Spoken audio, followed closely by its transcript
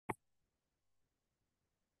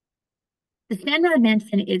The Standrod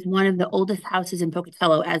Mansion is one of the oldest houses in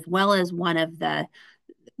Pocatello, as well as one of the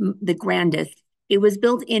grandest. It was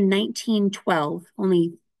built in 1912,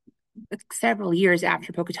 only several years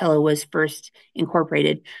after Pocatello was first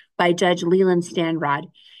incorporated, by Judge Leland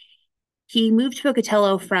Standrod. He moved to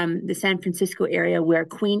Pocatello from the San Francisco area where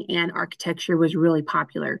Queen Anne architecture was really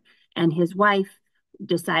popular. And his wife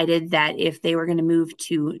decided that if they were going to move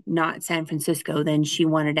to not San Francisco, then she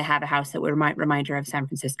wanted to have a house that would remind her of San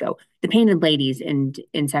Francisco. The painted ladies in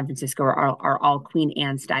San Francisco are all Queen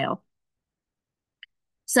Anne style.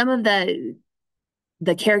 Some of the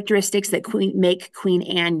characteristics that make Queen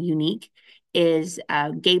Anne unique is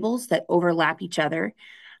gables that overlap each other,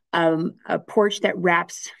 a porch that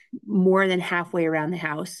wraps more than halfway around the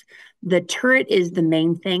house. The turret is the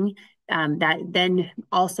main thing that then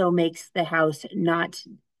also makes the house not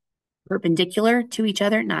perpendicular to each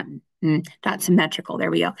other, not symmetrical.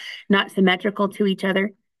 There we go, not symmetrical to each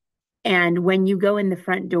other. And when you go in the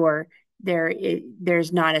front door,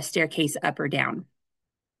 there's not a staircase up or down.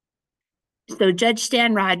 So Judge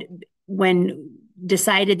Stanrod, when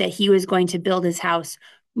decided that he was going to build his house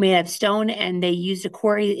made of stone, and they used a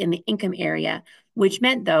quarry in the Ingham area, which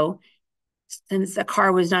meant, though, since a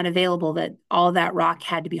car was not available, that all that rock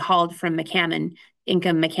had to be hauled from Ingham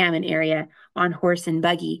McCammon area on horse and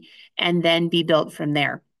buggy, and then be built from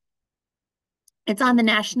there. It's on the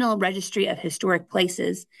National Registry of Historic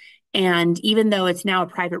Places, and even though it's now a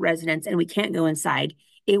private residence and we can't go inside,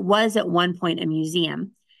 it was at one point a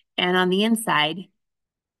museum. And on the inside,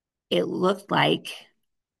 it looked like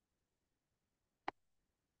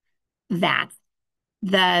that.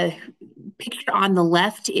 The picture on the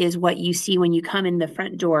left is what you see when you come in the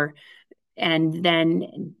front door, and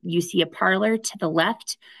then you see a parlor to the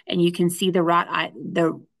left, and you can see the wrought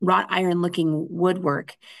iron looking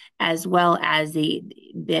woodwork, as well as the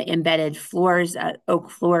embedded floors, oak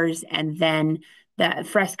floors, and then the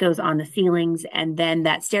frescoes on the ceilings. And then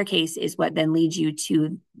that staircase is what then leads you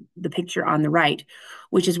to the picture on the right,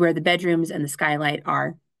 which is where the bedrooms and the skylight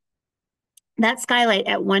are. That skylight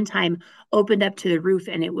at one time opened up to the roof,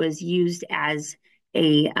 and it was used as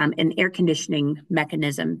an air conditioning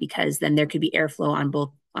mechanism, because then there could be airflow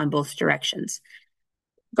on both directions.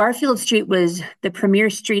 Garfield Street was the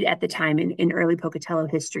premier street at the time in early Pocatello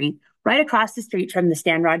history. Right across the street from the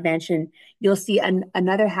Standrod Mansion, you'll see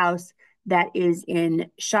another house that is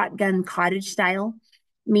in shotgun cottage style,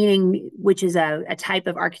 which is a type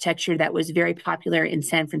of architecture that was very popular in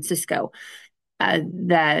San Francisco.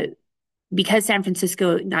 Because San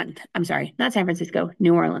Francisco, not San Francisco,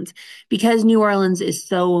 New Orleans. Because New Orleans is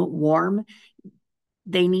so warm,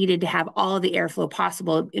 they needed to have all of the airflow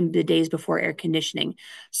possible in the days before air conditioning.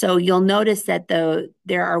 So you'll notice that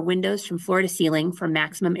there are windows from floor to ceiling for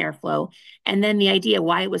maximum airflow. And then the idea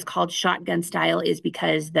why it was called shotgun style is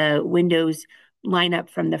because the windows line up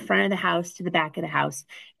from the front of the house to the back of the house.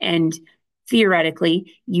 And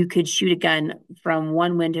theoretically, you could shoot a gun from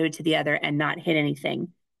one window to the other and not hit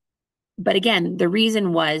anything. But again, the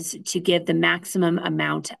reason was to give the maximum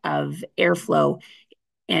amount of airflow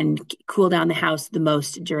and cool down the house the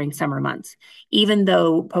most during summer months. Even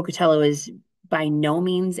though Pocatello is by no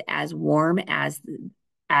means as warm as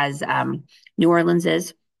New Orleans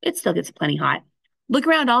is, it still gets plenty hot. Look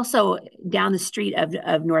around also down the street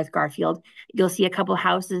of North Garfield. You'll see a couple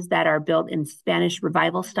houses that are built in Spanish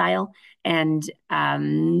Revival style, and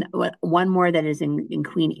one more that is in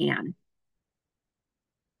Queen Anne.